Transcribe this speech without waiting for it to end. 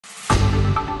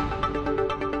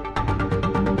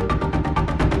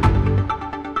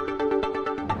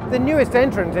The newest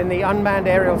entrant in the unmanned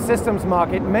aerial systems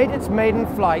market made its maiden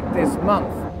flight this month.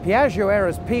 Piaggio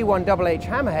Aero's P1HH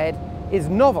Hammerhead is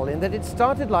novel in that it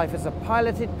started life as a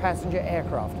piloted passenger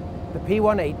aircraft, the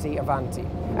P180 Avanti.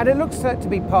 And it looks set to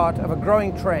be part of a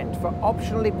growing trend for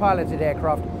optionally piloted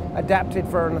aircraft adapted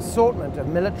for an assortment of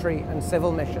military and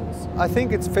civil missions. I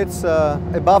think it fits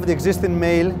above the existing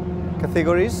male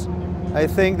categories. I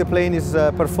think the plane is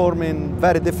performing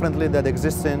very differently than the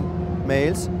existing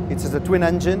males. It is a twin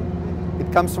engine.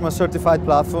 It comes from a certified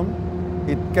platform.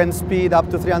 It can speed up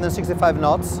to 365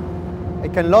 knots.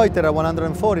 It can loiter at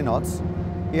 140 knots.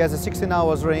 It has a 16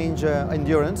 hours range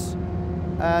endurance.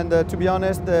 And to be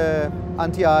honest,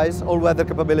 anti-ice, all-weather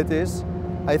capabilities,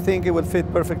 I think it will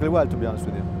fit perfectly well, to be honest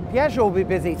with you. Piaggio will be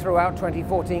busy throughout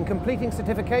 2014 completing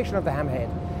certification of the Hammerhead.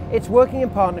 It's working in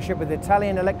partnership with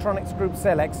Italian electronics group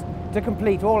Selex to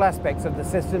complete all aspects of the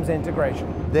system's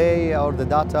integration. They are the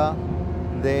data,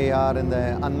 they are in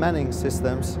the unmanning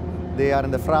systems, they are in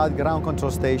the ground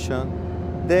control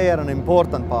station, they are an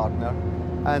important partner,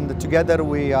 and together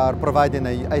we are providing,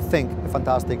 I think, a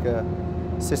fantastic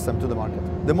system to the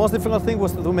market. The most difficult thing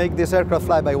was to make this aircraft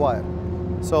fly by wire.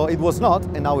 So it was not,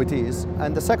 and now it is.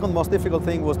 And the second most difficult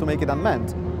thing was to make it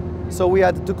unmanned. So we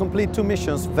had to complete 2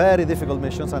 missions, very difficult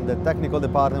missions, and the technical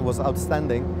department was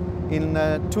outstanding in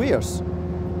 2 years,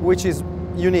 which is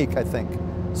unique, I think.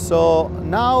 So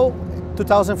now,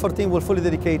 2014 will fully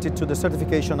dedicate it to the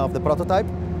certification of the prototype.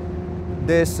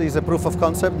 This is a proof of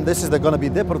concept, and this is going to be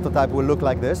the prototype, will look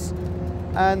like this.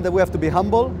 And we have to be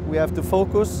humble, we have to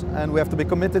focus, and we have to be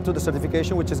committed to the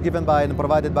certification, which is given by and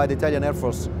provided by the Italian Air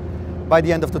Force by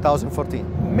the end of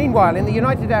 2014. Meanwhile, in the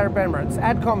United Arab Emirates,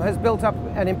 ADCOM has built up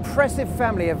an impressive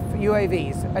family of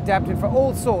UAVs adapted for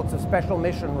all sorts of special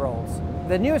mission roles.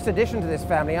 The newest addition to this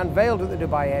family, unveiled at the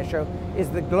Dubai Air Show, is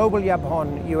the Global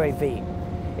Yabhon UAV.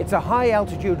 It's a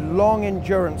high-altitude,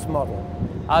 long-endurance model.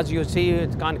 As you see,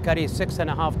 it can carry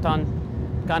 6.5 tons,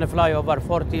 can fly over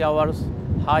 40 hours,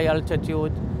 high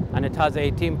altitude, and it has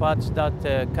 18 parts that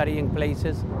carrying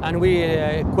places. And we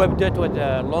equipped it with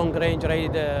long-range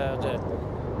radar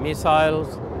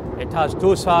missiles. It has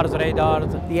 2 SARS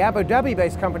radars. The Abu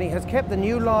Dhabi-based company has kept the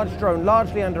new large drone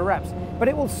largely under wraps, but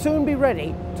it will soon be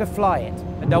ready to fly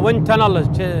it. The wind tunnel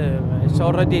is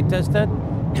already tested.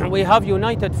 We have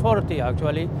United 40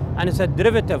 actually, and it's a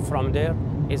derivative from there.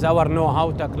 It's our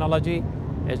know-how technology.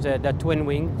 It's the twin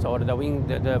wings, or the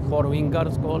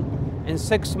 4-wingers called. In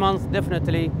 6 months,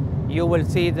 definitely, you will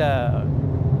see the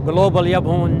Global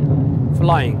Yabhon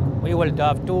flying. We will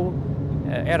have 2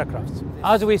 aircrafts.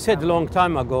 As we said a long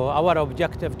time ago, our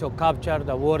objective to capture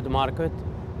the world market,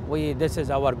 this is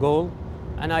our goal,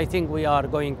 and I think we are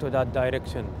going to that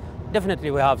direction.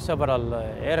 Definitely, we have several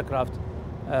aircraft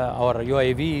or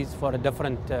UAVs for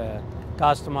different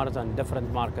customers and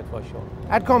different market for sure.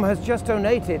 ADCOM has just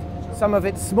donated some of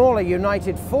its smaller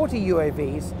United 40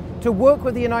 UAVs to work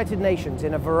with the United Nations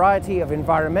in a variety of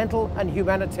environmental and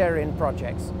humanitarian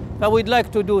projects. But we'd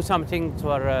like to do something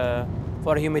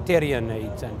for humanitarian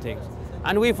needs and things.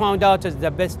 And we found out is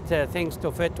the best things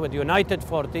to fit with United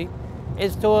 40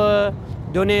 is to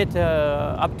donate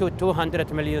up to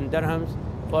 200 million dirhams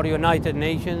for United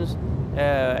Nations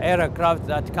aircraft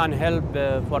that can help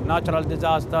for natural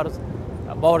disasters,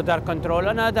 border control,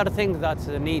 and other things that's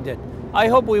needed. I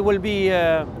hope we will be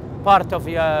part of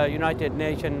United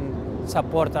Nations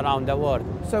support around the world.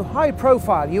 So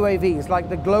high-profile UAVs like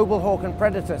the Global Hawk and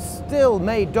Predator still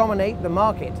may dominate the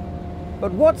market.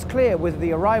 But what's clear with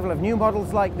the arrival of new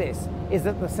models like this is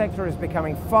that the sector is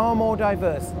becoming far more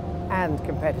diverse and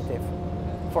competitive.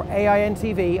 For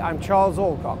AINtv, I'm Charles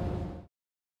Alcock.